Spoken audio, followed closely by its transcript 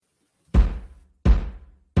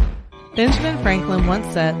Benjamin Franklin once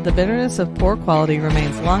said, "The bitterness of poor quality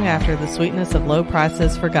remains long after the sweetness of low price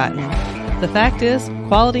is forgotten." The fact is,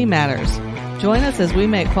 quality matters. Join us as we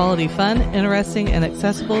make quality fun, interesting, and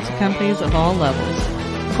accessible to companies of all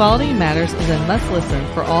levels. Quality Matters is a must-listen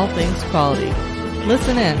for all things quality.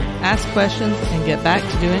 Listen in, ask questions, and get back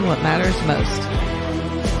to doing what matters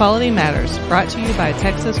most. Quality Matters, brought to you by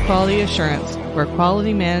Texas Quality Assurance, where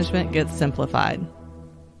quality management gets simplified.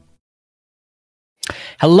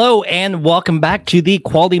 Hello and welcome back to the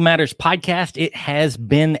Quality Matters podcast. It has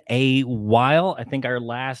been a while. I think our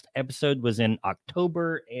last episode was in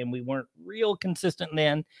October and we weren't real consistent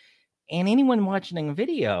then. And anyone watching a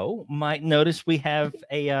video might notice we have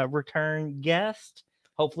a return guest,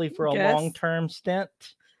 hopefully for a long-term stint.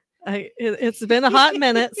 It's been a hot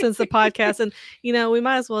minute since the podcast. And, we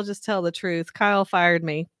might as well just tell the truth. Kyle fired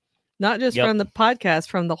me, not just from the podcast,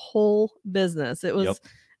 from the whole business. It was...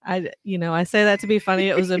 I say that to be funny.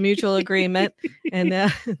 It was a mutual agreement, and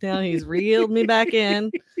now he's reeled me back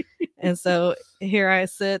in, and so here I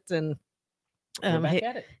sit, and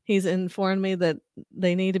he's informed me that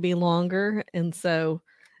they need to be longer, and so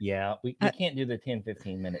we can't do the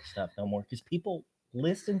 10-15 minute stuff no more because people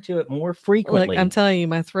listen to it more frequently. Look, I'm telling you,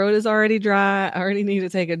 my throat is already dry. I already need to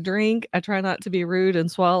take a drink. I try not to be rude and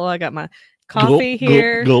swallow. I got my coffee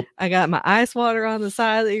here. Gulp. I got my ice water on the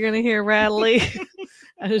side that you're going to hear rattly.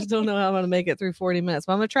 I just don't know how I'm going to make it through 40 minutes,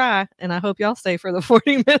 but I'm going to try, and I hope y'all stay for the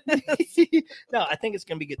 40 minutes. No, I think it's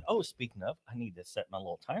going to be good. Oh, speaking of, I need to set my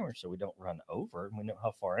little timer so we don't run over, and we know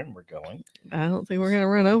how far in we're going. I don't think we're going to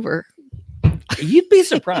run over. You'd be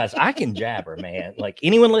surprised. I can jabber, man. Like,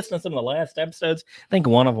 anyone listening to some of the last episodes, I think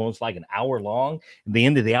one of them was like an hour long. At the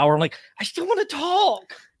end of the hour, I'm like, I still want to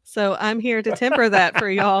talk. So I'm here to temper that for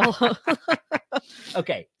y'all.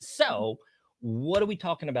 Okay, so what are we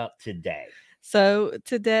talking about today? So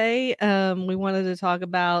today we wanted to talk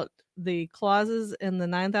about the clauses in the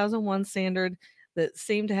 9001 standard that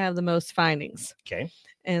seem to have the most findings. Okay.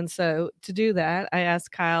 And so to do that, I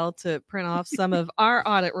asked Kyle to print off some of our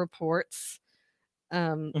audit reports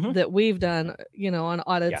that we've done, on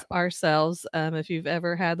audits ourselves. If you've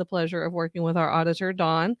ever had the pleasure of working with our auditor,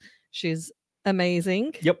 Dawn, she's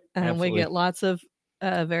amazing. Yep. We get lots of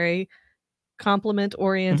very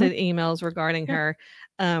compliment-oriented emails regarding her.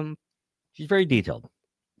 She's very detailed.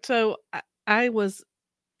 So I was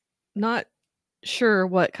not sure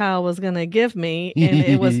what Kyle was going to give me, and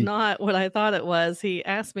it was not what I thought it was. He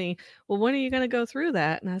asked me, well, when are you going to go through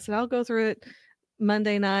that? And I said, I'll go through it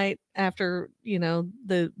Monday night after,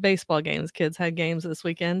 the baseball games. Kids had games this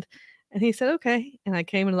weekend. And he said, okay. And I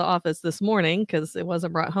came into the office this morning because it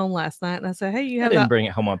wasn't brought home last night. And I said, hey, I didn't bring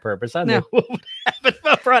it home on purpose. I knew what would happen if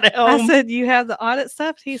I brought it home. I said, you have the audit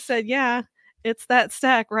stuff? He said, yeah. It's that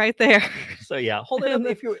stack right there. So hold it up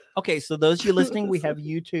if you're okay. So those of you listening, we have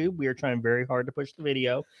YouTube. We are trying very hard to push the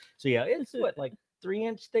video. So it's like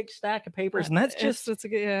 3-inch thick stack of papers, and that's just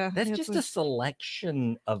a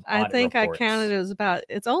selection of. I think reports. I counted it was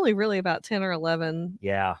it's only really about 10 or 11.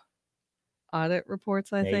 Yeah. Audit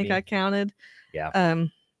reports. I think I counted. Yeah.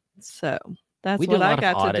 So that's what I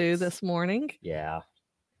got to do this morning. Yeah.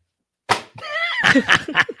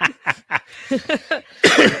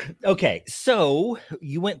 Okay, so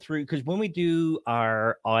you went through, because when we do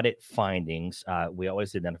our audit findings, we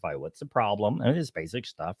always identify what's the problem, and it's basic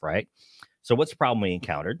stuff, right? So what's the problem we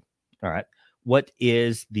encountered? All right. What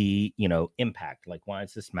is the, impact? Like, why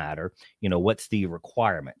does this matter? What's the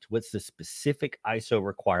requirement? What's the specific ISO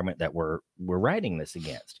requirement that we're writing this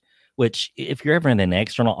against? Which, if you're ever in an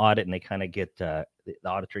external audit and they kind of get, the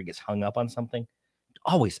auditor gets hung up on something,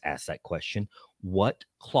 always ask that question. What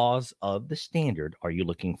clause of the standard are you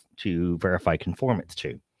looking to verify conformance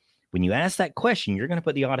to? When you ask that question, you're going to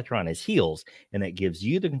put the auditor on his heels, and that gives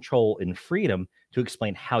you the control and freedom to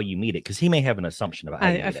explain how you meet it, because he may have an assumption about how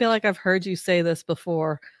you meet it. I feel like I've heard you say this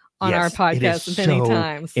before on our podcast many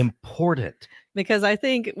times. Important. Because I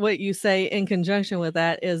think what you say in conjunction with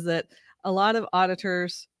that is that a lot of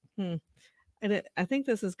auditors, and I think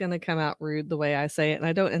this is going to come out rude the way I say it, and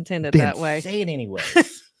I don't intend it that way. Say it anyway.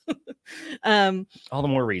 All the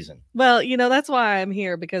more reason. Well, that's why I'm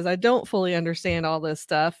here, because I don't fully understand all this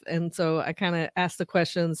stuff, and so I kind of ask the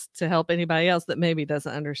questions to help anybody else that maybe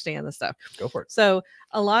doesn't understand the stuff. Go for it. So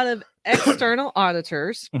a lot of external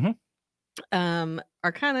auditors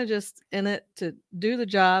are kind of just in it to do the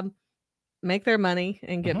job, make their money,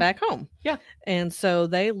 and get back home. Yeah. And so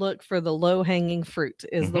they look for the low-hanging fruit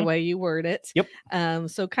is the way you word it. Yep.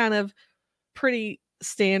 So kind of pretty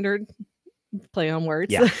standard play on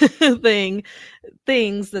words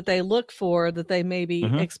things that they look for that they maybe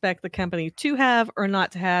expect the company to have or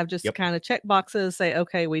not to have, just to kind of check boxes, say,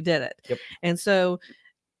 okay, we did it. Yep. And so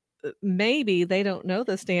maybe they don't know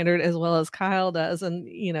the standard as well as Kyle does. And,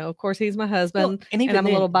 of course, he's my husband, and and I'm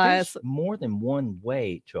a little biased. There's more than one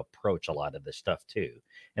way to approach a lot of this stuff too.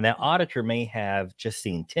 And that auditor may have just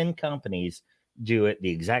seen 10 companies do it the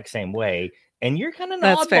exact same way, and you're kind of an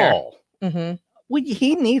That's fair. oddball. Mm-hmm. Well,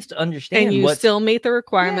 he needs to understand, and you still meet the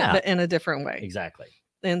requirement, Yeah. but in a different way. Exactly.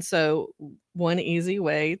 And so, one easy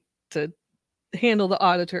way to handle the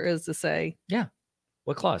auditor is to say,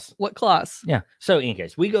 What clause? What clause? Yeah. So, in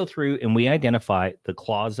case we go through and we identify the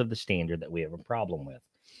clause of the standard that we have a problem with.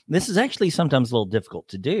 This is actually sometimes a little difficult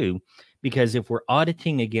to do because if we're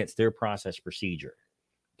auditing against their process procedure,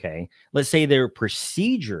 okay, let's say their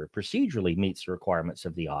procedurally meets the requirements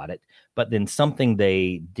of the audit, but then something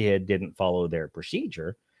they didn't follow their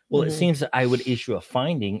procedure. Well, it seems that I would issue a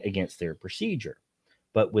finding against their procedure.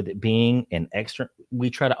 But with it being an external, we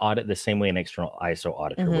try to audit the same way an external ISO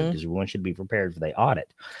auditor would, because everyone should be prepared for the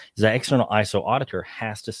audit. The external ISO auditor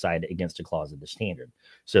has to cite against a clause of the standard.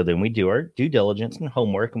 So then we do our due diligence and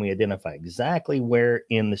homework, and we identify exactly where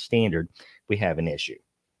in the standard we have an issue.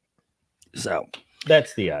 So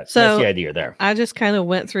that's the idea there. I just kind of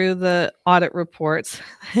went through the audit reports.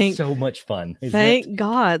 So much fun. Thank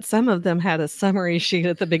God some of them had a summary sheet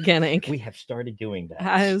at the beginning. We have started doing that.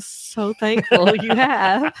 I am so thankful you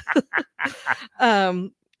have.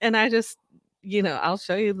 And I just, I'll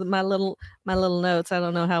show you my little notes. I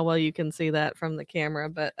don't know how well you can see that from the camera,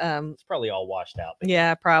 but it's probably all washed out.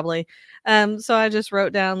 Yeah, probably. So I just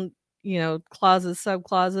wrote down, clauses,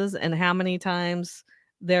 subclauses, and how many times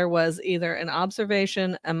there was either an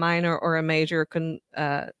observation, a minor, or a major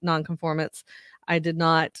nonconformance. I did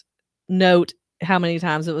not note how many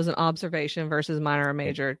times it was an observation versus minor or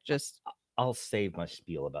major. Just I'll save my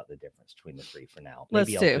spiel about the difference between the three for now.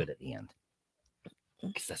 Maybe I'll do it at the end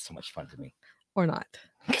because that's so much fun to me. Or not.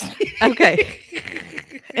 Okay.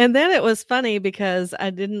 And then it was funny because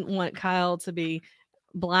I didn't want Kyle to be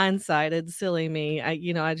blindsided, silly me.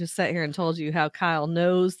 I just sat here and told you how Kyle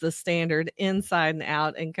knows the standard inside and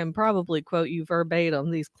out and can probably quote you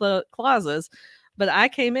verbatim these clauses. But I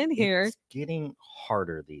came in here. It's getting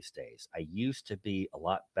harder these days. I used to be a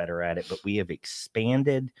lot better at it, but we have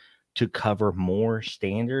expanded to cover more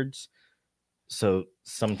standards. So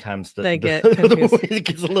sometimes they get confused. It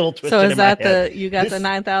gets a little twisted. So is that the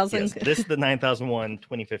 9,000? Yes, this is the 9001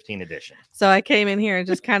 2015 edition. So I came in here and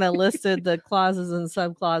just kind of listed the clauses and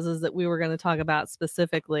subclauses that we were going to talk about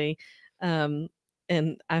specifically. And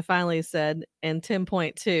I finally said, and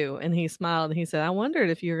 10.2, and he smiled and he said, I wondered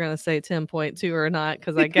if you were going to say 10.2 or not,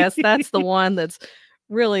 because I guess that's the one that's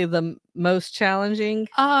really the most challenging.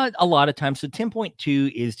 A lot of times. So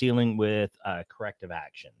 10.2 is dealing with corrective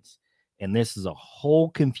actions. And this is a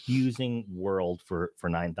whole confusing world for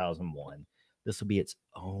 9001. This will be its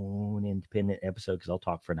own independent episode because I'll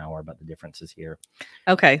talk for an hour about the differences here.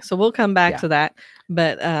 Okay, so we'll come back to that.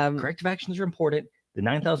 But corrective actions are important. The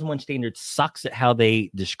 9001 standard sucks at how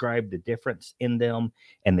they describe the difference in them,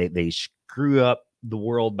 and they screw up the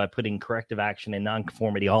world by putting corrective action and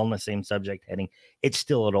nonconformity all in the same subject heading. It's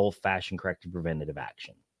still an old-fashioned corrective preventative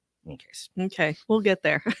action. In case. Okay, we'll get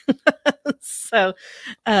there. So,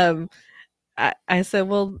 I said,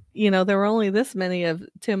 well, there were only this many of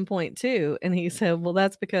 10.2. And he said, well,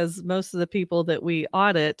 that's because most of the people that we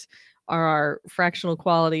audit are our fractional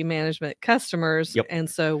quality management customers. Yep. And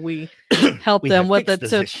so we help them with the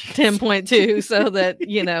 10.2 so that,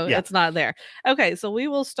 it's not there. Okay. So we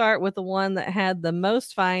will start with the one that had the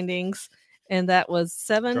most findings, and that was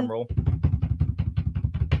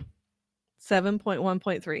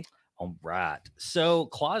 7.1.3. All right. So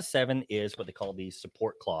clause 7 is what they call the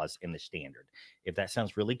support clause in the standard. If that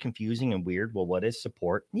sounds really confusing and weird, well, what is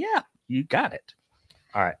support? Yeah, you got it.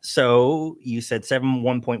 All right. So you said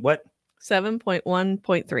 7.1 what?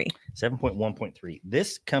 7.1.3. 7.1.3.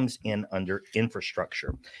 This comes in under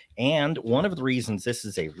infrastructure. And one of the reasons this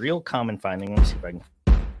is a real common finding, let me see if I can.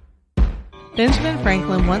 Benjamin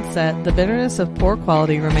Franklin once said, the bitterness of poor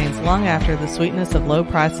quality remains long after the sweetness of low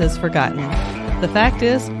price is forgotten. The fact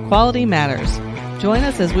is, quality matters. Join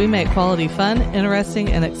us as we make quality fun,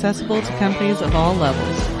 interesting, and accessible to companies of all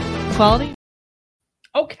levels. Quality?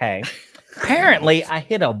 Okay. Apparently, I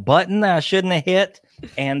hit a button that I shouldn't have hit.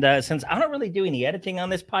 And since I don't really do any editing on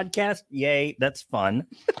this podcast, yay, that's fun.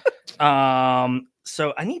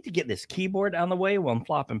 So I need to get this keyboard out of the way while I'm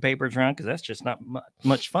flopping papers around, because that's just not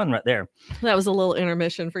much fun right there. That was a little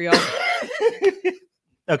intermission for y'all.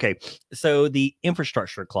 Okay. So the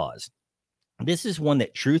infrastructure clause. This is one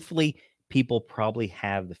that truthfully people probably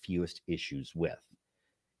have the fewest issues with.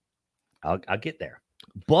 I'll get there.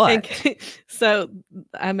 But so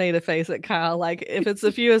I made a face at Kyle, like, if it's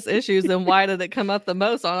the fewest issues, then why did it come up the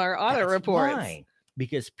most on our audit reports?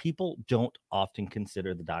 because people don't often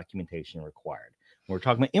consider the documentation required. When we're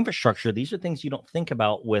talking about infrastructure, these are things you don't think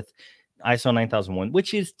about with ISO 9001,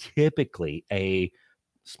 which is typically a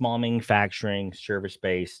small manufacturing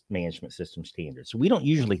service-based management system standard. So we don't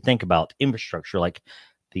usually think about infrastructure like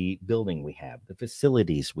the building we have, the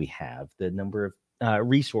facilities we have, the number of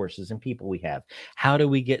resources and people we have. How do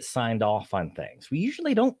we get signed off on things? We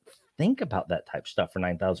usually don't think about that type of stuff for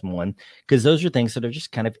 9001 because those are things that are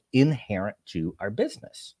just kind of inherent to our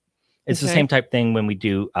business. It's the same type thing when we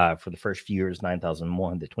do for the first few years,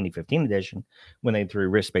 9001, the 2015 edition, when they threw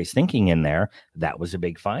risk-based thinking in there. That was a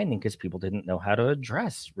big finding because people didn't know how to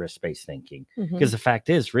address risk-based thinking. Because the fact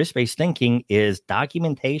is, risk-based thinking is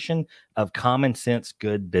documentation of common sense,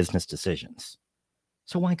 good business decisions.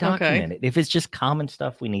 So why document it if it's just common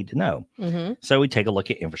stuff we need to know? So we take a look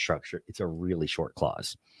at infrastructure. It's a really short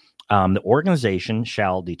clause. The organization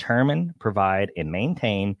shall determine, provide, and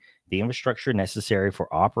maintain the infrastructure necessary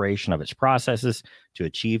for operation of its processes to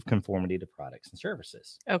achieve conformity to products and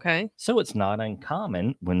services. Okay. So it's not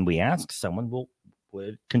uncommon when we ask someone, well,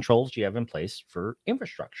 what controls do you have in place for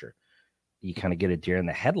infrastructure? You kind of get a deer in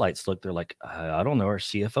the headlights look. They're like, I don't know, our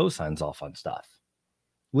CFO signs off on stuff,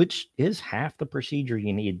 which is half the procedure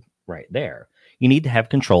you need right there. You need to have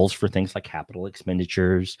controls for things like capital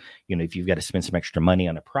expenditures. If you've got to spend some extra money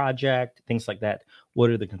on a project, things like that, what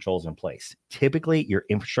are the controls in place? Typically, your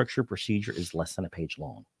infrastructure procedure is less than a page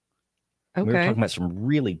long. Okay. We're talking about some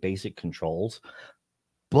really basic controls.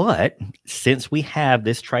 But since we have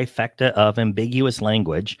this trifecta of ambiguous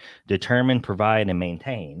language, determine, provide, and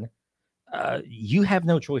maintain, you have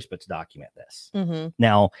no choice but to document this.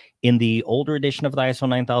 Now, in the older edition of the ISO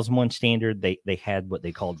 9001 standard, they had what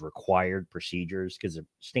they called required procedures because the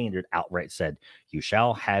standard outright said you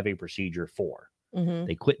shall have a procedure for.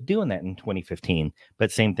 They quit doing that in 2015.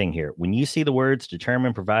 But same thing here. When you see the words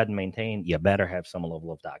determine, provide, and maintain, you better have some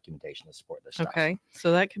level of documentation to support this stuff. Okay.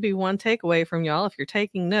 So that could be one takeaway from y'all. If you're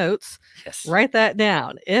taking notes, write that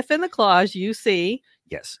down. If in the clause you see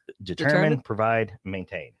determine, provide,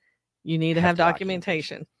 maintain. You need to have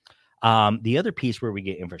documentation. The other piece where we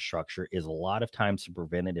get infrastructure is a lot of times the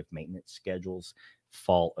preventative maintenance schedules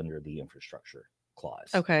fall under the infrastructure clause.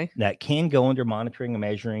 Okay. That can go under monitoring and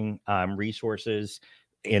measuring resources.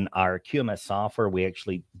 In our QMS software, we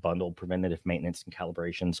actually bundle preventative maintenance and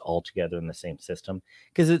calibrations all together in the same system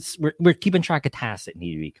because we're keeping track of tasks that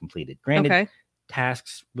need to be completed. Granted,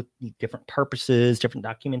 tasks with different purposes, different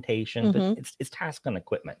documentation, but it's tasks on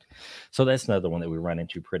equipment. So that's another one that we run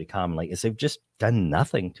into pretty commonly is they've just done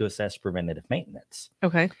nothing to assess preventative maintenance.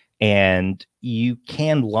 Okay. And you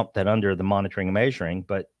can lump that under the monitoring and measuring,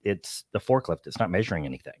 but it's the forklift. It's not measuring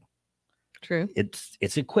anything. True.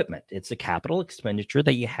 It's equipment. It's a capital expenditure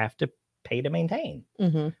that you have to pay to maintain.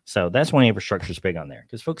 So that's when infrastructure is big on there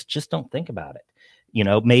because folks just don't think about it.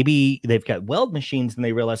 Maybe they've got weld machines and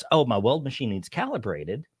they realize, oh, my weld machine needs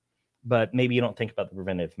calibrated, but maybe you don't think about the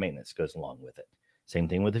preventative maintenance that goes along with it. Same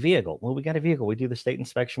thing with the vehicle. Well, we got a vehicle. We do the state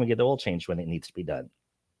inspection. We get the oil change when it needs to be done.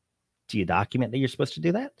 Do you document that you're supposed to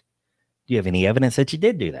do that? Do you have any evidence that you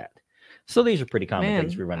did do that? So these are pretty common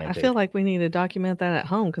things we run into. I feel like we need to document that at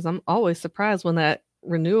home because I'm always surprised when that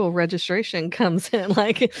renewal registration comes in.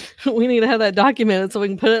 Like we need to have that documented so we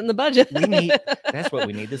can put it in the budget. That's what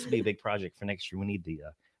we need. This will be a big project for next year. We need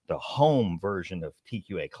the home version of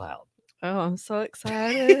TQA Cloud. Oh, I'm so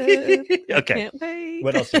excited. Okay. Can't wait.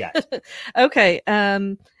 What else you got? Okay.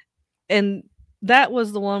 And that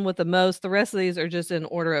was the one with the most. The rest of these are just in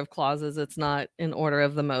order of clauses. It's not in order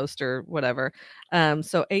of the most or whatever.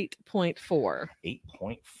 So 8.4.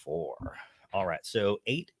 8.4. All right. So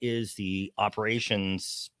 8 is the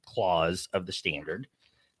operations clause of the standard.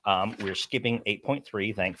 We're skipping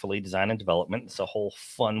 8.3, thankfully, design and development. It's a whole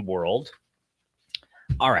fun world.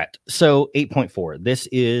 All right. So 8.4, this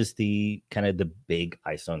is the kind of the big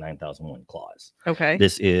ISO 9001 clause. Okay.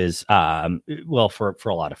 This is, for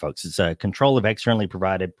a lot of folks, it's a control of externally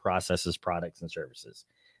provided processes, products, and services.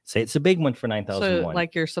 Say it's a big one for 9001. So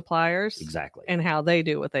like your suppliers? Exactly. And how they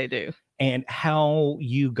do what they do. And how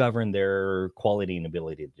you govern their quality and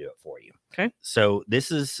ability to do it for you. Okay. So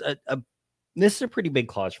this is a pretty big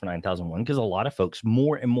clause for 9001 because a lot of folks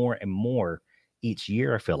more and more each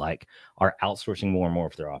year, I feel like, are outsourcing more and more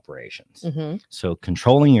of their operations. So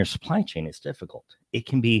controlling your supply chain is difficult. It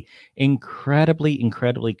can be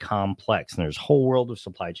incredibly complex. And there's a whole world of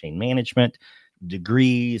supply chain management,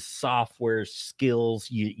 degrees, software, skills,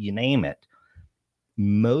 you name it.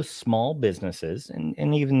 Most small businesses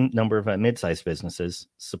and even number of mid-sized businesses,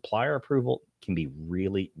 supplier approval can be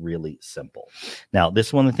really, really simple. Now, this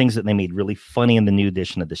is one of the things that they made really funny in the new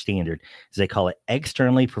edition of the standard is they call it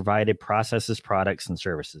externally provided processes, products, and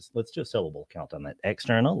services. Let's do a syllable count on that.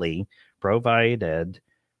 Externally provided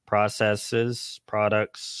processes,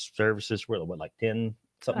 products, services. What, like 10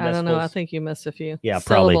 something? I don't know. I think you missed a few. Yeah,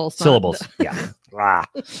 syllables, probably syllables. Yeah.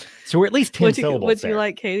 So we're at least 10 syllables. Would you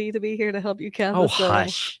like Katie to be here to help you count? Oh, the syllables?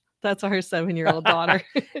 hush. That's our 7-year-old daughter.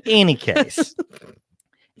 Any case.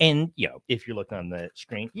 And, if you're looking on the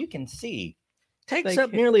screen, you can see takes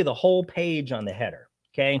up nearly the whole page on the header.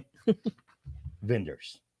 Okay.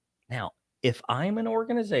 Vendors. Now, if I'm an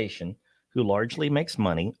organization who largely makes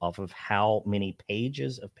money off of how many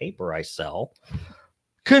pages of paper I sell,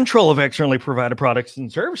 control of externally provided products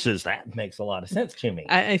and services, that makes a lot of sense to me.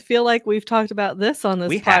 I feel like we've talked about this on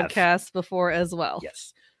this podcast before as well.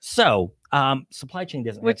 Yes. So, supply chain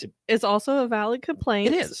doesn't, which is also a valid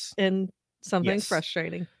complaint. It is. And something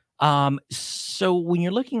frustrating. So when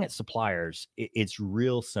you're looking at suppliers, it's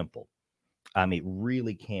real simple. It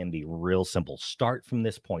really can be real simple. Start from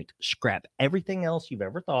this point, scrap everything else you've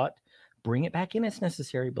ever thought, bring it back in as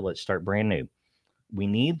necessary, but let's start brand new. We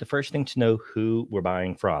need the first thing to know who we're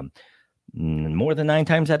buying from. More than 9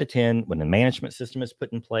 times out of 10, when the management system is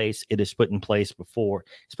put in place, it is put in place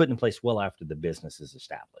well after the business is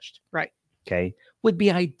established. Right. Okay. Would be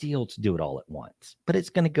ideal to do it all at once, but it's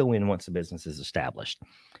going to go in once the business is established.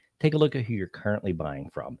 Take a look at who you're currently buying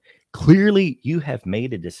from. Clearly, you have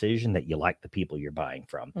made a decision that you like the people you're buying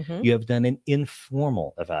from. Mm-hmm. You have done an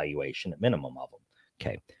informal evaluation at minimum of them.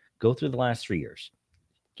 Okay. Go through the last 3 years.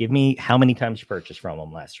 Give me how many times you purchased from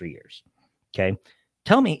them last 3 years. Okay.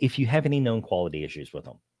 Tell me if you have any known quality issues with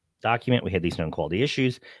them. Document, we had these known quality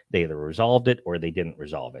issues. They either resolved it or they didn't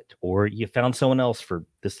resolve it. Or you found someone else for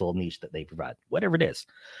this little niche that they provide. Whatever it is.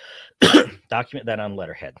 Document that on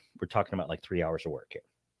letterhead. We're talking about like 3 hours of work here.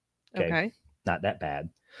 Okay. Not that bad.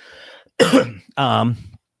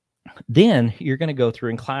 Then you're going to go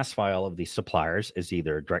through and classify all of these suppliers as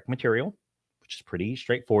either direct material, which is pretty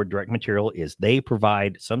straightforward. Direct material is they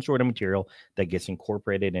provide some sort of material that gets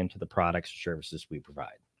incorporated into the products or services we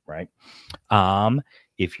provide, right?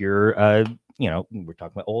 If you're, we're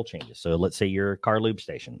talking about oil changes. So let's say you're a car lube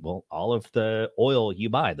station. Well, all of the oil you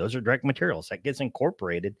buy, those are direct materials that gets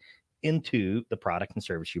incorporated into the product and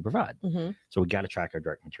service you provide. Mm-hmm. So we got to track our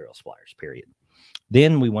direct material suppliers, period.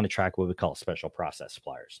 Then we want to track what we call special process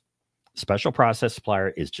suppliers. Special process supplier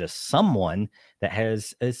is just someone that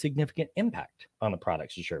has a significant impact on the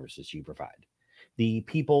products and services you provide. The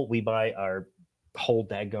people we buy our whole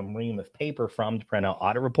daggum ream of paper from to print out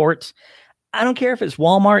audit reports, I don't care if it's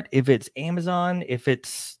Walmart, if it's Amazon, if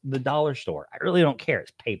it's the dollar store. I really don't care.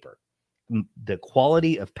 It's paper. The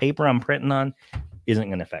quality of paper I'm printing on isn't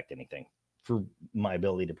going to affect anything for my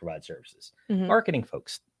ability to provide services. Mm-hmm. Marketing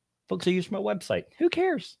folks who use my website, who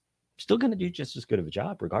cares? Still going to do just as good of a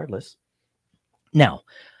job regardless. Now,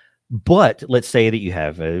 but let's say that you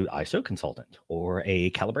have an ISO consultant or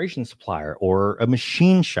a calibration supplier or a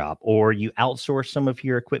machine shop, or you outsource some of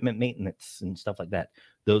your equipment maintenance and stuff like that.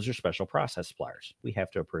 Those are special process suppliers. We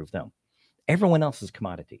have to approve them. Everyone else is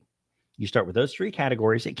commodity. You start with those 3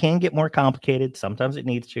 categories. It can get more complicated. Sometimes it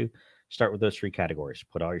needs to. Start with those 3 categories.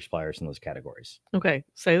 Put all your suppliers in those categories. Okay.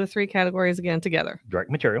 Say the 3 categories again together.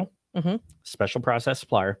 Direct material, mm-hmm. special process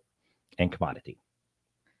supplier, and commodity.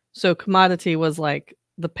 So commodity was like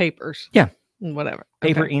the papers. Yeah. Whatever.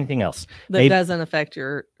 Paper, anything else. That doesn't affect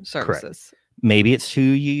your services. Correct. Maybe it's who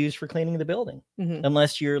you use for cleaning the building. Mm-hmm.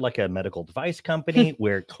 Unless you're like a medical device company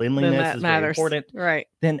where cleanliness is very important. Right.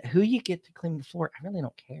 Then who you get to clean the floor, I really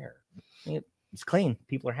don't care. It's clean.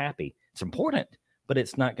 People are happy. It's important, but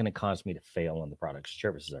it's not going to cause me to fail on the products and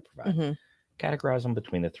services I provide. Mm-hmm. Categorize them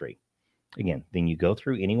between the 3. Again, then you go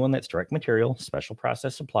through anyone that's direct material, special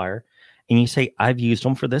process supplier, and you say, I've used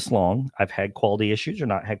them for this long. I've had quality issues or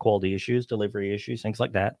not had quality issues, delivery issues, things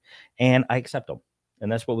like that. And I accept them. And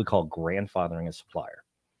that's what we call grandfathering a supplier.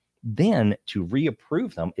 Then to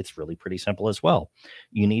reapprove them, it's really pretty simple as well.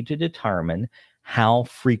 You need to determine how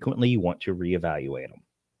frequently you want to reevaluate them.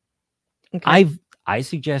 Okay. I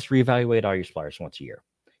suggest reevaluate all your suppliers once a year.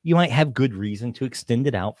 You might have good reason to extend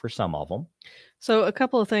it out for some of them. So a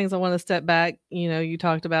couple of things I want to step back. You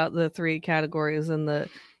talked about the 3 categories in the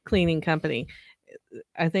cleaning company.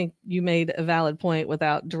 I think you made a valid point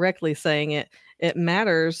without directly saying it. It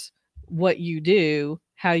matters what you do,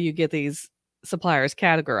 how you get these suppliers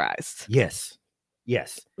categorized. Yes.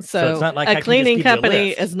 So it's not like a cleaning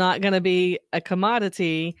company is not going to be a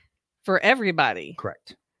commodity for everybody.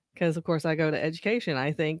 Correct. Because, of course, I go to education.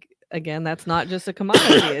 I think, again, that's not just a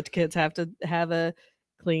commodity. Kids have to have a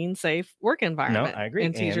clean, safe work environment. I agree.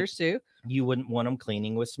 And teachers too. You wouldn't want them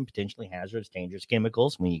cleaning with some potentially hazardous, dangerous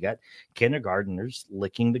chemicals when you got kindergartners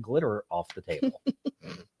licking the glitter off the table.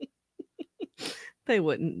 They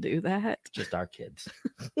wouldn't do that. Just our kids.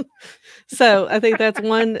 So I think that's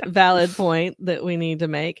one valid point that we need to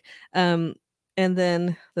make. And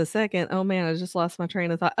then the second, oh man, I just lost my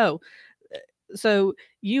train of thought. Oh, so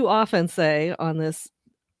you often say on this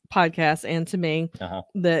podcast and to me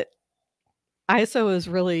that ISO is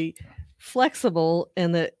really flexible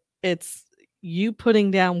and that it's you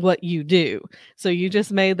putting down what you do. So you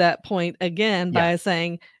just made that point again by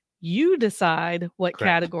saying you decide what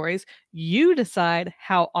categories, you decide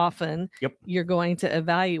how often you're going to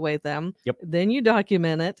evaluate them. Then you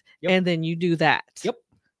document it and then you do that.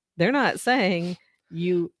 They're not saying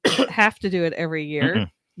you have to do it every year.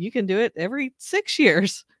 You can do it every 6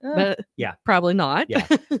 years, but probably not.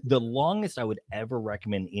 The longest I would ever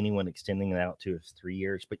recommend anyone extending it out to is 3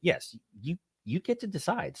 years. But yes, you get to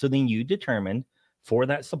decide. So then you determine for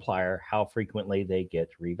that supplier how frequently they get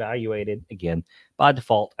reevaluated. Again, by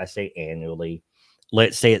default, I say annually.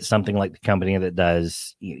 Let's say it's something like the company that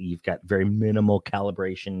does, you've got very minimal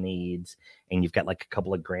calibration needs, and you've got like a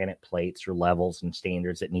couple of granite plates or levels and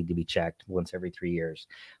standards that need to be checked once every 3 years.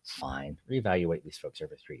 Fine, reevaluate these folks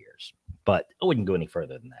every 3 years. But I wouldn't go any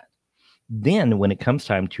further than that. Then when it comes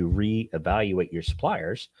time to reevaluate your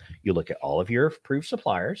suppliers, you look at all of your approved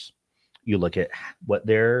suppliers, you look at what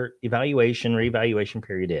their reevaluation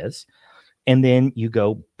period is, and then you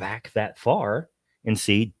go back that far and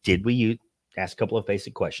see, ask a couple of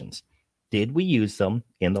basic questions. Did we use them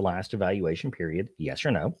in the last evaluation period? Yes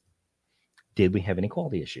or no? Did we have any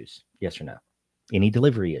quality issues? Yes or no? Any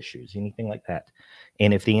delivery issues? Anything like that?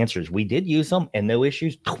 And if the answer is we did use them and no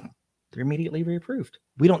issues, they're immediately reapproved.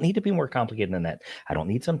 We don't need to be more complicated than that. I don't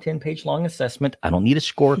need some 10-page long assessment. I don't need a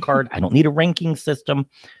scorecard. I don't need a ranking system.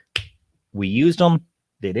 We used them.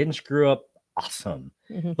 They didn't screw up. Awesome.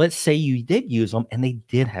 Let's say you did use them and they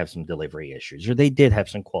did have some delivery issues or they did have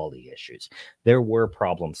some quality issues. There were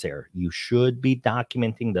problems there. You should be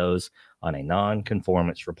documenting those on a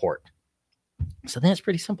non-conformance report. So then it's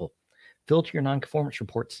pretty simple. Filter your non-conformance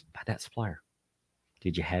reports by that supplier.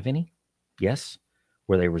 Did you have any? Yes.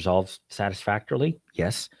 Were they resolved satisfactorily?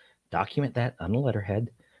 Yes. Document that on the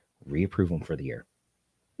letterhead. Reapprove them for the year.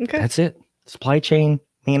 Okay. That's it. Supply chain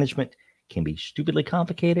management can be stupidly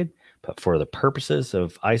complicated, but for the purposes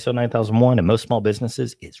of ISO 9001 and most small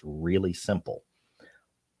businesses, it's really simple.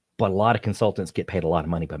 But a lot of consultants get paid a lot of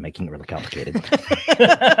money by making it really complicated.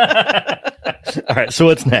 All right, so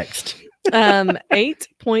what's next?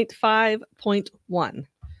 8.5.1.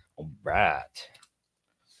 All right.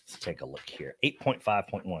 Let's take a look here.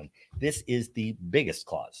 8.5.1. This is the biggest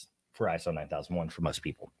clause for ISO 9001 for most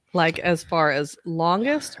people. Like as far as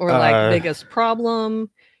longest or like biggest problem?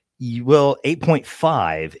 Well,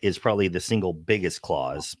 8.5 is probably the single biggest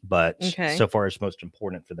clause, but so far as most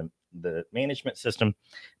important for the management system,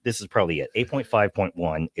 this is probably it.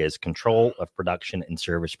 8.5.1 is control of production and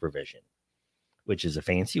service provision, which is a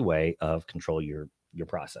fancy way of control your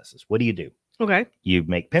processes. What do you do? Okay. You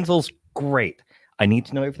make pencils. Great. I need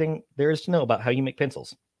to know everything there is to know about how you make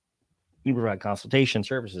pencils. You provide consultation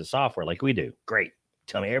services, software like we do. Great.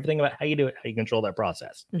 Tell me everything about how you do it, how you control that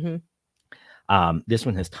process. This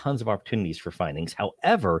one has tons of opportunities for findings.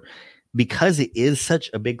 However, because it is such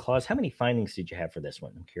a big clause, how many findings did you have for this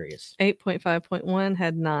one? I'm curious. 8.5.1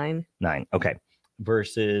 had 9. 9. Okay.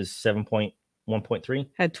 Versus 7.1.3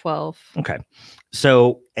 had 12. Okay.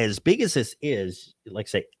 So as big as this is, like I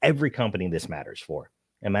say, every company this matters for.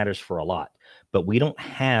 It matters for a lot. But we don't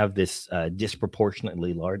have this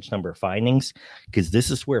disproportionately large number of findings because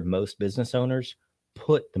this is where most business owners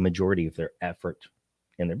put the majority of their effort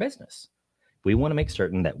in their business. We want to make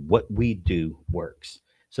certain that what we do works.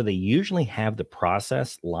 So they usually have the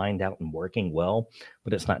process lined out and working well,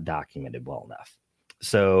 but it's not documented well enough.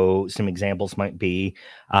 So some examples might be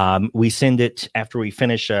we send it after we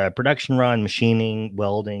finish a production run, machining,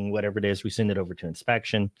 welding, whatever it is, we send it over to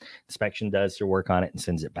inspection. Inspection does their work on it and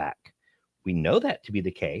sends it back. We know that to be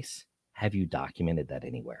the case. Have you documented that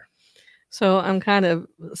anywhere? So I'm kind of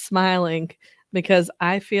smiling because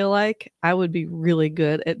I feel like I would be really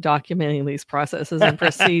good at documenting these processes and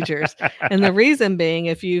procedures. And the reason being,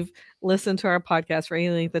 if you've listened to our podcast for any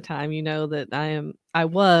length of time, you know that I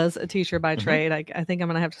was a teacher by trade. I think I'm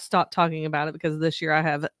going to have to stop talking about it because this year I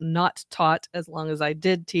have not taught as long as I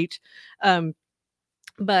did teach.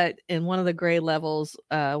 But in one of the grade levels,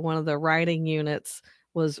 one of the writing units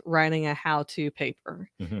was writing a how-to paper.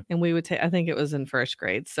 And we would take, I think it was in first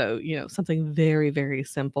grade. So, something very, very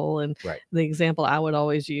simple. And the example I would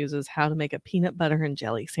always use is how to make a peanut butter and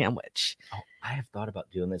jelly sandwich. I have thought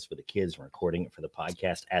about doing this with the kids and recording it for the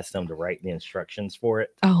podcast. Ask them to write the instructions for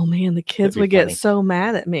it. Oh man, the kids would get so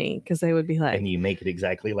mad at me because they would be like, and you make it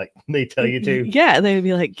exactly like they tell you to. Yeah, they would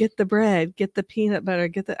be like, get the bread, get the peanut butter,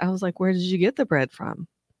 I was like, where did you get the bread from?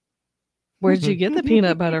 Where did you get the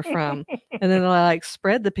peanut butter from? And then I like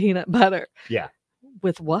spread the peanut butter. Yeah.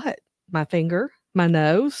 With what? My finger? My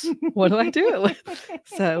nose? What do I do it with?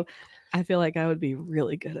 So I feel like I would be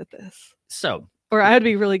really good at this. Or I would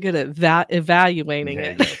be really good at evaluating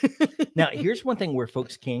it. Now, here's one thing where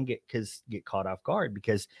folks can get caught off guard,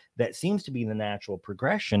 because that seems to be the natural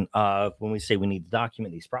progression of when we say we need to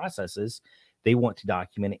document these processes, they want to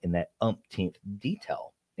document it in that umpteenth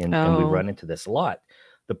detail. And we run into this a lot.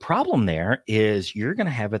 The problem there is you're going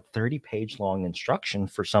to have a 30-page long instruction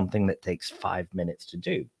for something that takes 5 minutes to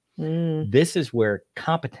do. This is where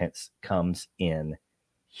competence comes in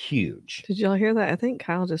huge. Did y'all hear that? I think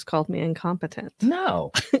Kyle just called me incompetent.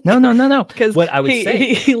 No. Because what I would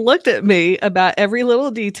say, he looked at me about every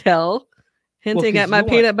little detail, hinting at my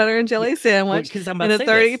peanut butter and jelly sandwich in a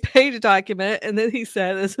 30-page document, and then he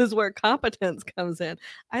said, "This is where competence comes in."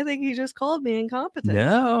 I think he just called me incompetent.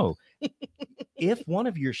 No. If one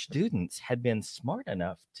of your students had been smart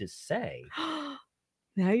enough to say,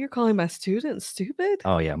 now you're calling my students stupid?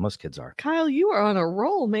 Oh, yeah, most kids are. Kyle, you are on a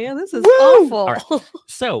roll, man. This is awful. Right.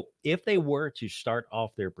 So if they were to start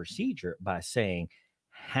off their procedure by saying,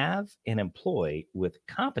 have an employee with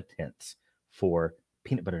competence for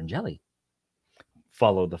peanut butter and jelly,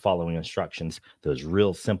 follow the following instructions, those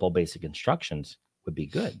real simple basic instructions would be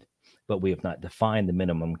good. But we have not defined the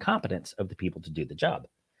minimum competence of the people to do the job.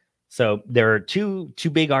 So there are two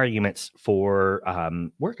big arguments for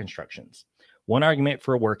work instructions. One argument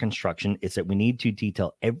for a work instruction is that we need to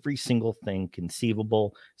detail every single thing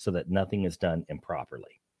conceivable so that nothing is done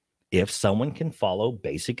improperly. If someone can follow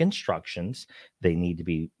basic instructions, they need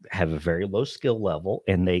to have a very low skill level,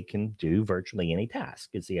 and they can do virtually any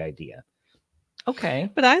task is the idea. Okay.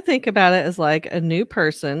 But I think about it as like a new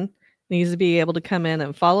person needs to be able to come in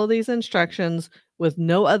and follow these instructions with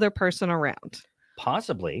no other person around.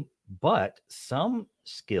 Possibly, but some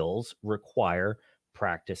skills require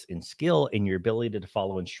practice and skill, and your ability to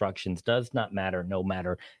follow instructions does not matter, no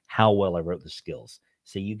matter how well I wrote the skills.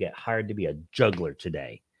 So you get hired to be a juggler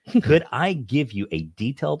today. Could I give you a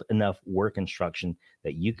detailed enough work instruction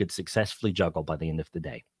that you could successfully juggle by the end of the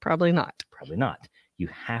day? Probably not. Probably not. You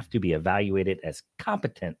have to be evaluated as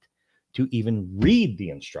competent to even read the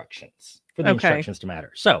instructions for the instructions to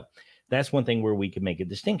matter. So that's one thing where we can make a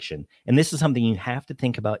distinction. And this is something you have to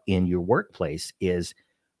think about in your workplace is,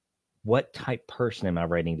 what type person am I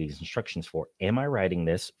writing these instructions for? Am I writing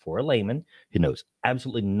this for a layman who knows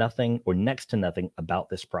absolutely nothing or next to nothing about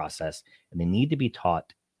this process, and they need to be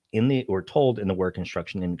taught told in the work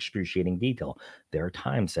instruction in excruciating detail? There are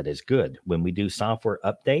times that is good. When we do software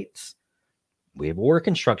updates, we have a work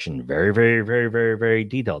instruction, very, very, very, very, very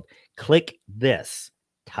detailed. Click this,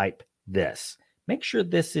 type this. Make sure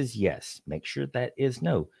this is yes. Make sure that is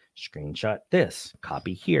no. Screenshot this,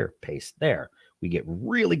 copy here, paste there. We get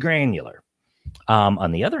really granular.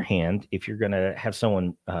 On the other hand, if you're going to have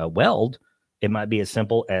someone weld, it might be as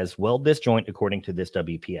simple as weld this joint according to this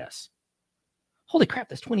WPS. Holy crap,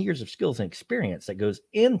 that's 20 years of skills and experience that goes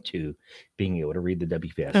into being able to read the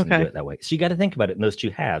WPS and do it that way. So you got to think about it in those two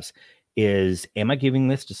halves. Am I giving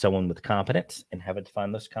this to someone with competence and have it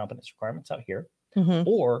define those competence requirements out here? Mm-hmm.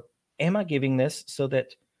 Or am I giving this so that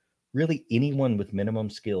really anyone with minimum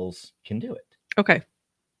skills can do it? Okay.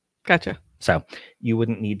 Gotcha. So you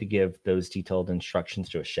wouldn't need to give those detailed instructions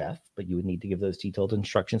to a chef, but you would need to give those detailed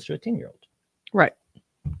instructions to a 10-year-old. Right.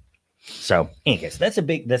 So in case that's a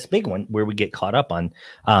big one where we get caught up on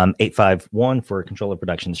 851 for controller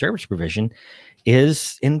production service provision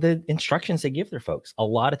is in the instructions they give their folks. A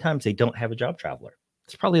lot of times they don't have a job traveler.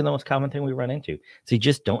 It's probably the most common thing we run into. So you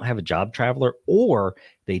just don't have a job traveler, or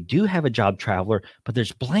they do have a job traveler, but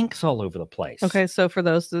there's blanks all over the place. Okay. So for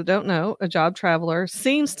those that don't know, a job traveler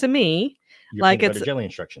seems to me like it's jelly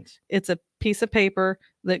instructions. It's a piece of paper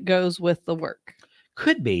that goes with the work.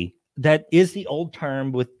 Could be. That is the old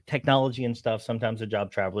term with technology and stuff. Sometimes a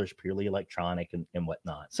job traveler is purely electronic and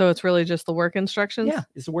whatnot. So it's really just the work instructions? Yeah,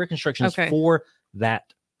 it's the work instructions for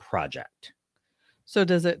that project. So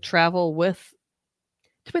does it travel with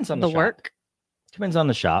Depends on the work? Depends on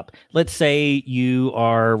the shop. Let's say you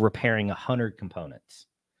are repairing 100 components.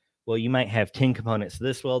 Well, you might have 10 components to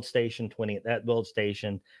this weld station, 20 at that weld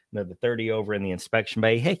station, another 30 over in the inspection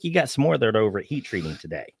bay. Heck, you got some more that are over at heat treating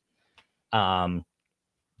today.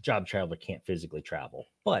 Job traveler can't physically travel,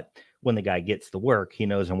 but when the guy gets the work, he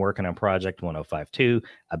knows I'm working on project 1052.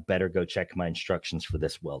 I better go check my instructions for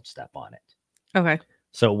this weld step on it. Okay.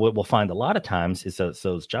 So what we'll find a lot of times is that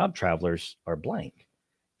those job travelers are blank.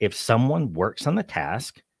 If someone works on the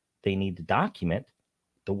task, they need to document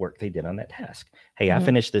the work they did on that task. Hey, I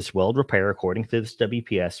finished this weld repair according to this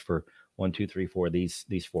WPS for 1, 2, 3, 4, these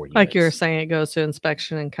 4 units. Like you were saying, it goes to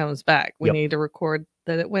inspection and comes back. We need to record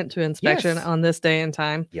that it went to inspection on this day and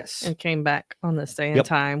time. Yes. And came back on this day and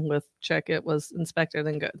time with check it was inspected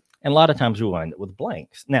and good. And a lot of times we wind up with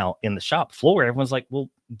blanks. Now, in the shop floor, everyone's like, well,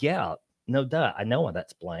 yeah, no duh. I know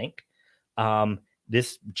that's blank.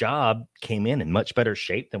 This job came in much better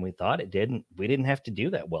shape than we thought it did. And we didn't have to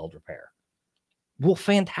do that weld repair. Well,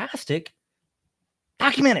 fantastic.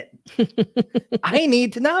 Document it. I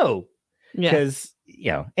need to know. Because,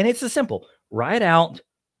 and it's as simple. Write out,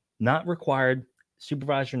 not required,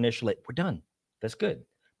 supervisor initial, we're done. That's good.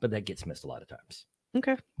 But that gets missed a lot of times.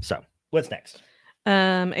 Okay. So what's next?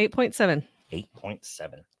 8.7.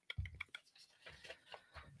 8.7.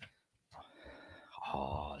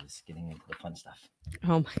 Oh, this is getting into the fun stuff.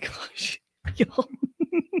 Oh my gosh.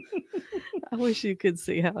 I wish you could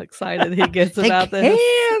see how excited he gets about this.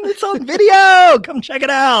 It's on video. Come check it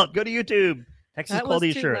out. Go to YouTube. Texas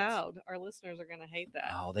Quality Assurance. Loud. Our listeners are going to hate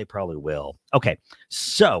that. Oh, they probably will. Okay.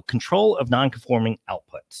 So control of non-conforming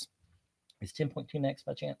outputs. Is 10.2 next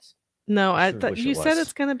by chance? No, I thought you said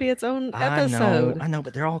it's going to be its own episode. I know,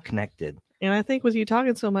 but they're all connected. And I think with you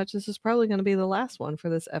talking so much, this is probably going to be the last one for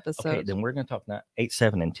this episode. Okay, then we're going to talk about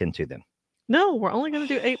 8.7 and 10.2 then. No, we're only going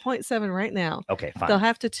to do 8.7 right now. Okay, fine. They'll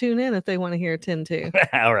have to tune in if they want to hear 10.2.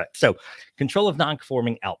 All right. So control of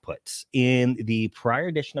non-conforming outputs. In the prior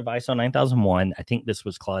edition of ISO 9001, I think this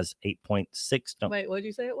was clause 8.6. Wait, what did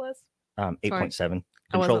you say it was? 8.7.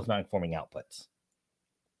 Control of non-conforming outputs.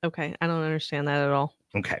 Okay, I don't understand that at all.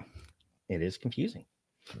 Okay. It is confusing.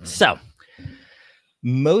 So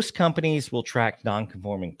most companies will track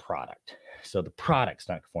non-conforming product. So the product's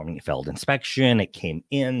not conforming. It failed inspection. It came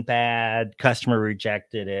in bad. Customer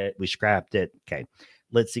rejected it. We scrapped it. Okay.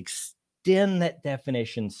 Let's extend that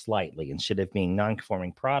definition slightly. Instead of being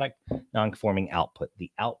non-conforming product, non-conforming output, the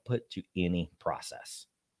output to any process.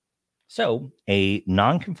 So a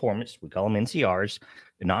non-conformance, we call them NCRs,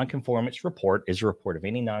 a non-conformance report is a report of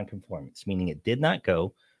any non-conformance, meaning it did not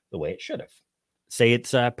go the way it should have. Say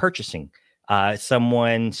it's purchasing.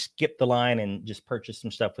 Someone skipped the line and just purchased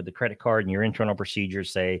some stuff with the credit card, and your internal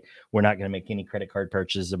procedures say we're not going to make any credit card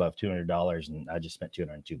purchases above $200, and I just spent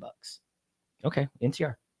 $202. Okay,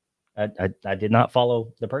 NCR. I did not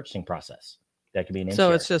follow the purchasing process. That could be an NCR.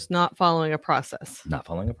 So it's just not following a process. Not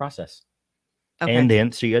following a process. Okay. And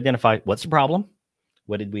then so you identify what's the problem.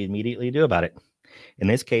 What did we immediately do about it? In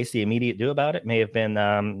this case, the immediate do about it may have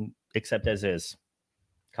been accept as is.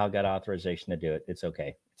 Kyle got authorization to do it. It's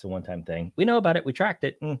okay. It's a one-time thing. We know about it. We tracked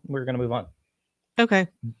it. And we're going to move on. Okay.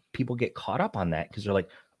 People get caught up on that because they're like,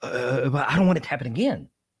 but I don't want it to happen again.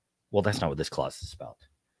 Well, that's not what this clause is about.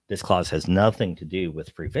 This clause has nothing to do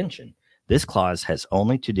with prevention. This clause has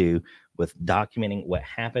only to do with documenting what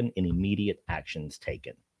happened and immediate actions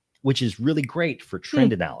taken, which is really great for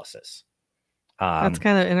trend analysis. That's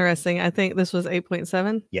kind of interesting. I think this was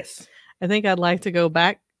 8.7. Yes. I think I'd like to go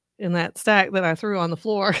back in that stack that I threw on the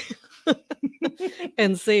floor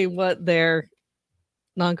and see what their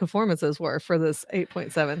non-conformances were for this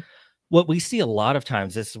 8.7. What we see a lot of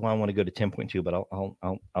times, this is why I want to go to 10.2, but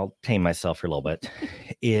I'll tame myself for a little bit,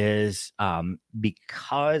 is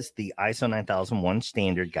because the ISO 9001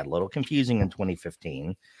 standard got a little confusing in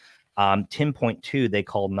 2015. 10.2 they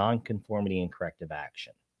call nonconformity and corrective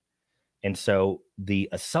action. And so the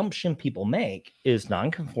assumption people make is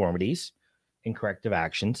nonconformities and corrective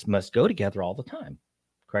actions must go together all the time.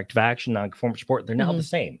 Corrective action, nonconformity report, they're now the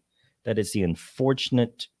same. That is the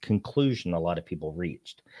unfortunate conclusion a lot of people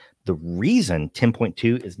reached. The reason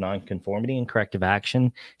 10.2 is nonconformity and corrective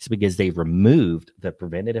action is because they've removed the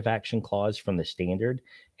preventative action clause from the standard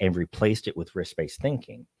and replaced it with risk-based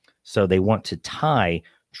thinking. So they want to tie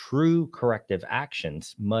true corrective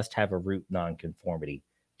actions must have a root nonconformity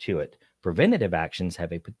to it. Preventative actions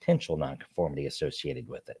have a potential nonconformity associated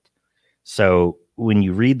with it. So when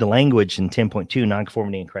you read the language in 10.2,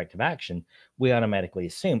 nonconformity and corrective action, we automatically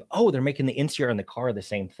assume, oh, they're making the NCR and the CAR the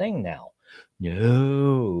same thing now.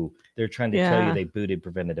 No, they're trying to tell you they booted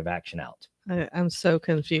preventative action out. I'm so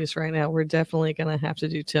confused right now. We're definitely going to have to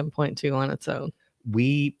do 10.2 on its own.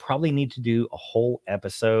 We probably need to do a whole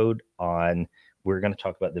episode on, we're going to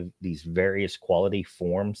talk about these various quality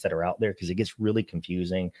forms that are out there because it gets really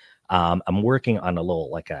confusing. I'm working on a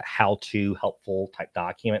little like a how-to helpful type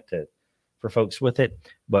document for folks with it,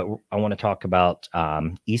 but I want to talk about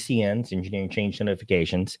ECNs, engineering change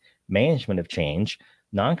notifications, management of change,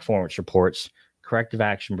 nonconformance reports, corrective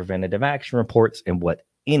action, preventative action reports, and what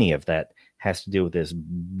any of that has to do with this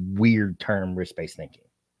weird term, risk-based thinking.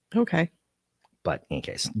 Okay. But in any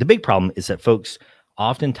case, the big problem is that folks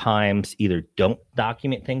oftentimes either don't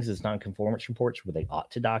document things as nonconformance reports where they ought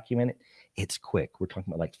to document it. It's quick. We're talking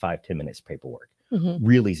about like 5-10 minutes paperwork.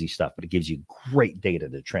 Real easy stuff, but it gives you great data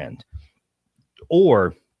to trend.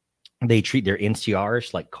 Or they treat their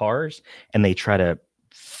NCRs like cars and they try to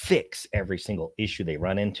fix every single issue they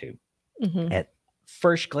run into. At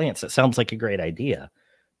first glance, it sounds like a great idea,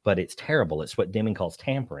 but it's terrible. It's what Deming calls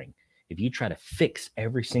tampering. If you try to fix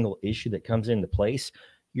every single issue that comes into place,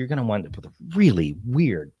 you're going to wind up with a really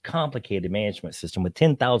weird, complicated management system with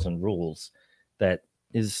 10,000 rules that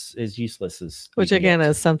is as useless as. Which again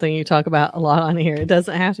is something you talk about a lot on here. It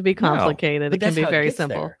doesn't have to be complicated. No, it can be very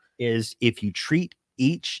simple. Is if you treat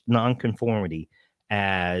each nonconformity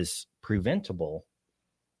as preventable.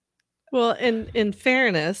 Well, in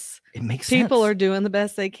fairness, it makes people sense. are doing the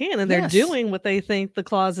best they can, and they're doing what they think the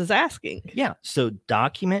clause is asking. Yeah. So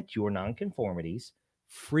document your nonconformities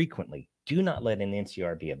frequently. Do not let an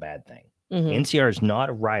NCR be a bad thing. NCR is not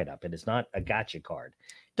a write-up. It is not a gotcha card.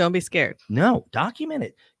 Don't be scared. No, document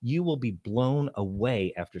it. You will be blown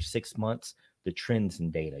away after 6 months, the trends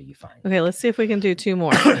and data you find. Okay, let's see if we can do 2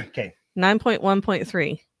 more. Okay.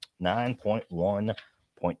 9.1.3.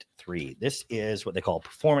 9.1.3. This is what they call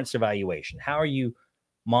performance evaluation. How are you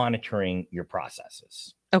monitoring your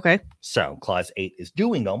processes? Okay. So clause 8 is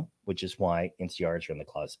doing them, which is why NCRs are in the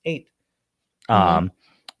clause 8.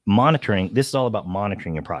 Monitoring. This is all about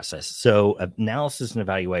monitoring your process. So analysis and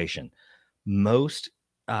evaluation. Most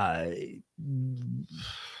less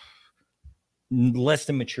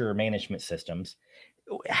than mature management systems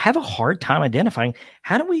have a hard time identifying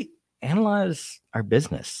how do we analyze our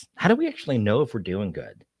business? How do we actually know if we're doing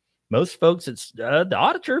good? Most folks, it's the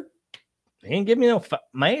auditor. They didn't give me no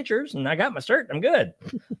majors, and I got my cert. I'm good.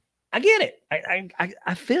 I get it.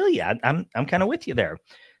 I feel you. I'm kind of with you there.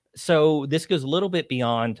 So this goes a little bit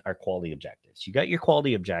beyond our quality objectives. You got your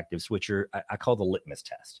quality objectives, which are I call the litmus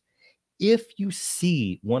test. If you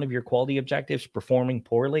see one of your quality objectives performing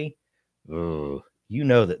poorly, you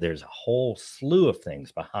know that there's a whole slew of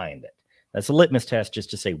things behind it. That's a litmus test just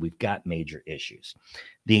to say we've got major issues.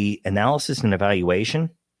 The analysis and evaluation,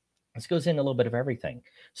 this goes in a little bit of everything.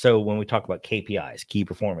 So when we talk about KPIs, key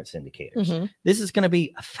performance indicators, this is going to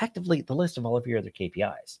be effectively the list of all of your other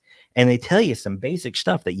KPIs. And they tell you some basic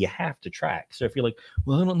stuff that you have to track. So if you're like,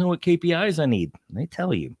 well, I don't know what KPIs I need, they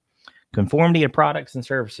tell you. Conformity of products and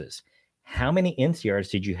services. How many NCRs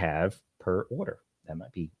did you have per order? That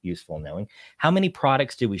might be useful knowing. How many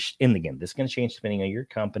products did we, and again, this is going to change depending on your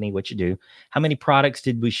company, what you do. How many products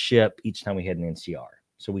did we ship each time we had an NCR?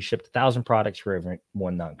 So we shipped 1,000 products for every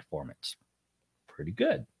one nonconformance. Pretty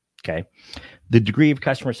good. Okay. The degree of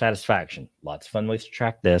customer satisfaction. Lots of fun ways to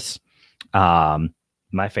track this.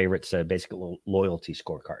 My favorite's a basic loyalty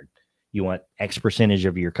scorecard. You want X percentage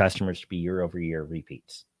of your customers to be year-over-year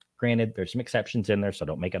repeats. Granted, there's some exceptions in there, so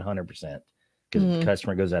don't make it 100%. Because if the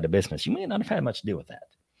customer goes out of business, you may not have had much to do with that.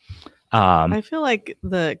 I feel like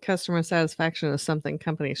the customer satisfaction is something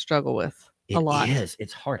companies struggle with a lot. It is.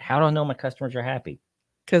 It's hard. How do I know my customers are happy?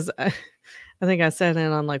 Because I think I sat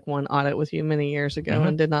in on like one audit with you many years ago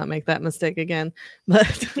and did not make that mistake again.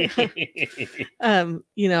 But,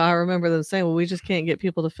 I remember them saying, well, we just can't get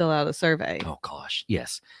people to fill out a survey. Oh, gosh.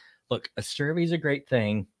 Yes. Look, a survey is a great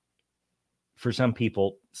thing for some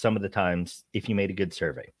people. Some of the times, if you made a good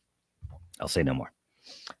survey, I'll say no more.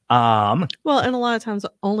 Well, and a lot of times,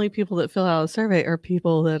 only people that fill out a survey are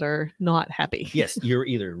people that are not happy. Yes. You're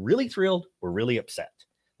either really thrilled or really upset.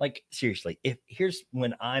 Like, seriously, here's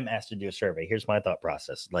when I'm asked to do a survey, here's my thought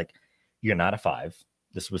process. Like, you're not a 5.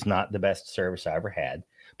 This was not the best service I ever had.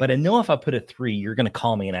 But I know if I put a 3, you're going to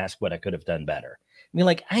call me and ask what I could have done better. I mean,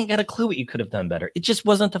 like, I ain't got a clue what you could have done better. It just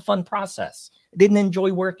wasn't a fun process. I didn't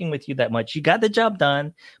enjoy working with you that much. You got the job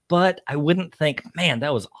done, but I wouldn't think, man,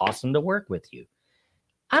 that was awesome to work with you.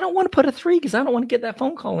 I don't want to put a 3 because I don't want to get that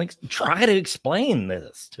phone call and try to explain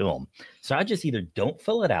this to them. So I just either don't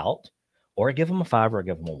fill it out, or I give them a 5 or I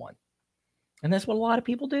give them a 1. And that's what a lot of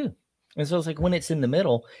people do. And so it's like when it's in the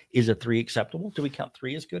middle, is a 3 acceptable? Do we count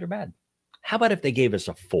 3 as good or bad? How about if they gave us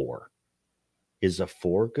a 4? Is a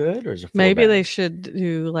 4 good or is a 4 Maybe bad? they should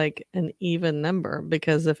do like an even number,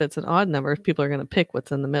 because if it's an odd number, people are going to pick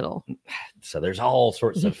what's in the middle. So there's all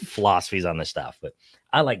sorts of philosophies on this stuff, but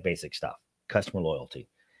I like basic stuff. Customer loyalty.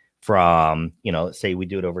 From, let's say we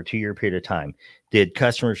do it over a 2-year period of time. Did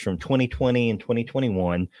customers from 2020 and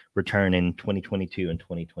 2021 return in 2022 and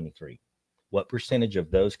 2023? What percentage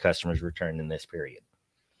of those customers returned in this period?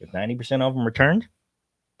 If 90% of them returned,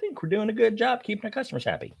 I think we're doing a good job keeping our customers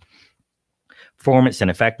happy. Performance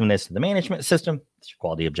and effectiveness of the management system. That's your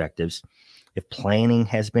quality objectives. if planning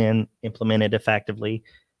has been implemented effectively.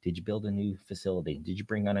 Did you build a new facility? Did you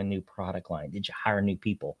bring on a new product line? Did you hire new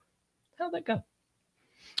people? How'd that go?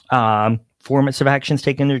 Performance of actions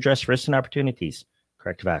taken to address risks and opportunities.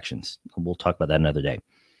 Corrective actions. We'll talk about that another day.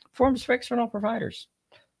 Performance of external providers.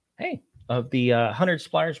 Hey, of the 100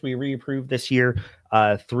 suppliers we reapproved this year,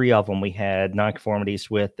 3 of them we had nonconformities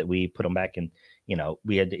with that we put them back in.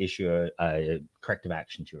 We had to issue a corrective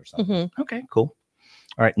action to or something. Okay, cool.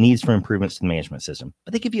 All right, needs for improvements to the management system.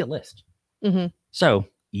 But they give you a list. So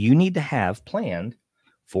you need to have planned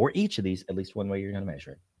for each of these at least one way you're going to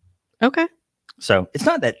measure it. Okay. So it's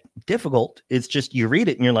not that difficult. It's just you read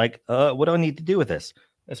it and you're like, what do I need to do with this?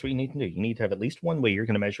 That's what you need to do. You need to have at least one way you're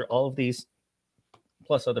going to measure all of these,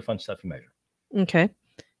 plus other fun stuff you measure. Okay.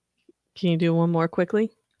 Can you do one more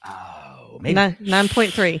quickly? Oh, maybe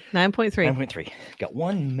 9.3. 9.3. Got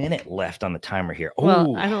 1 minute left on the timer here.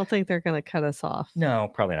 Well, I don't think they're going to cut us off. No,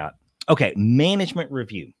 probably not. Okay, management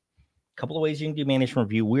review. A couple of ways you can do management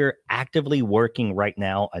review. We're actively working right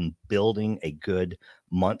now on building a good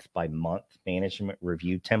month-by-month management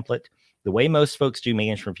review template. The way most folks do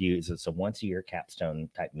management review is it's a once-a-year capstone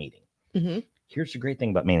type meeting. Here's the great thing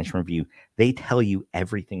about management review. They tell you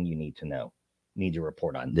everything you need to know, need to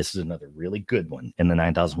report on. This is another really good one in the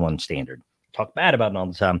 9001 standard. Talk bad about it all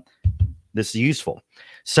the time. This is useful.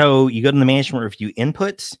 So you go to the management review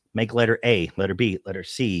inputs, make letter A, letter B, letter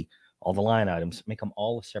C, all the line items, make them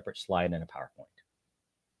all a separate slide in a PowerPoint.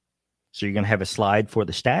 So you're going to have a slide for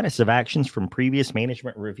the status of actions from previous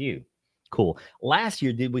management review. Cool. Last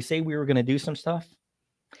year, did we say we were going to do some stuff?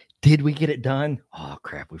 Did we get it done? Oh,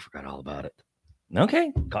 crap. We forgot all about it.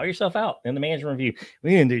 Okay. Call yourself out in the management review. We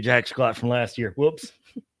didn't do jack squat from last year. Whoops.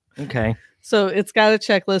 Okay. So it's got a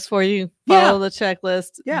checklist for you. Follow the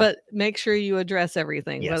checklist, but make sure you address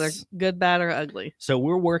everything, whether good, bad, or ugly. So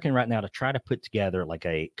we're working right now to try to put together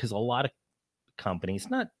because a lot of companies,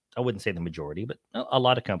 I wouldn't say the majority, but a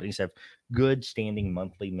lot of companies have good standing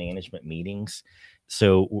monthly management meetings.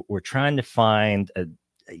 So we're trying to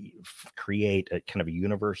create a kind of a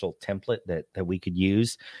universal template that we could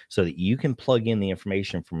use so that you can plug in the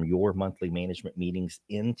information from your monthly management meetings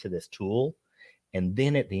into this tool. And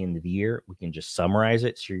then at the end of the year, we can just summarize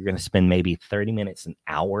it. So you're going to spend maybe 30 minutes, an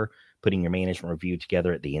hour putting your management review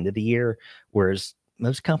together at the end of the year. Whereas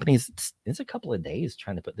most companies, it's a couple of days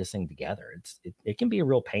trying to put this thing together. It can be a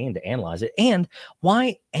real pain to analyze it. And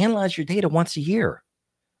why analyze your data once a year?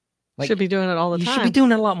 Should be doing it all the time. You should be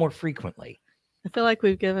doing it a lot more frequently. I feel like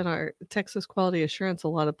we've given our Texas Quality Assurance a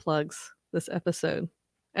lot of plugs this episode.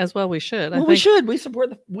 As well, we should. We should. We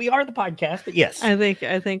support we are the podcast, but yes. I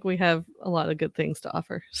think we have a lot of good things to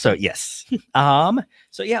offer. So yes. I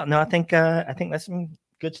think that's some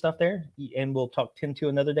good stuff there. And we'll talk 10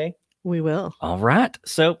 another day. We will. All right.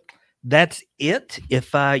 So that's it.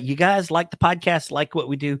 If you guys like the podcast, like what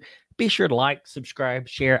we do, be sure to like, subscribe,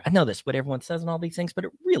 share. I know that's what everyone says and all these things, but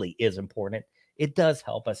it really is important. It does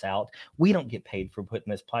help us out. We don't get paid for putting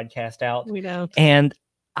this podcast out. We don't. And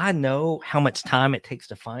I know how much time it takes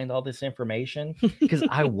to find all this information because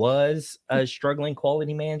I was a struggling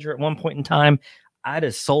quality manager at one point in time. I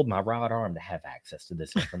just sold my right arm to have access to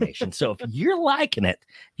this information. So if you're liking it,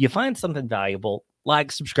 if you find something valuable, like,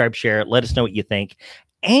 subscribe, share it, let us know what you think.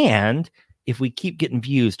 And if we keep getting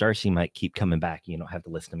views, Darcy might keep coming back. You don't have to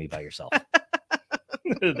listen to me by yourself.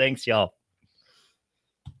 Thanks, y'all.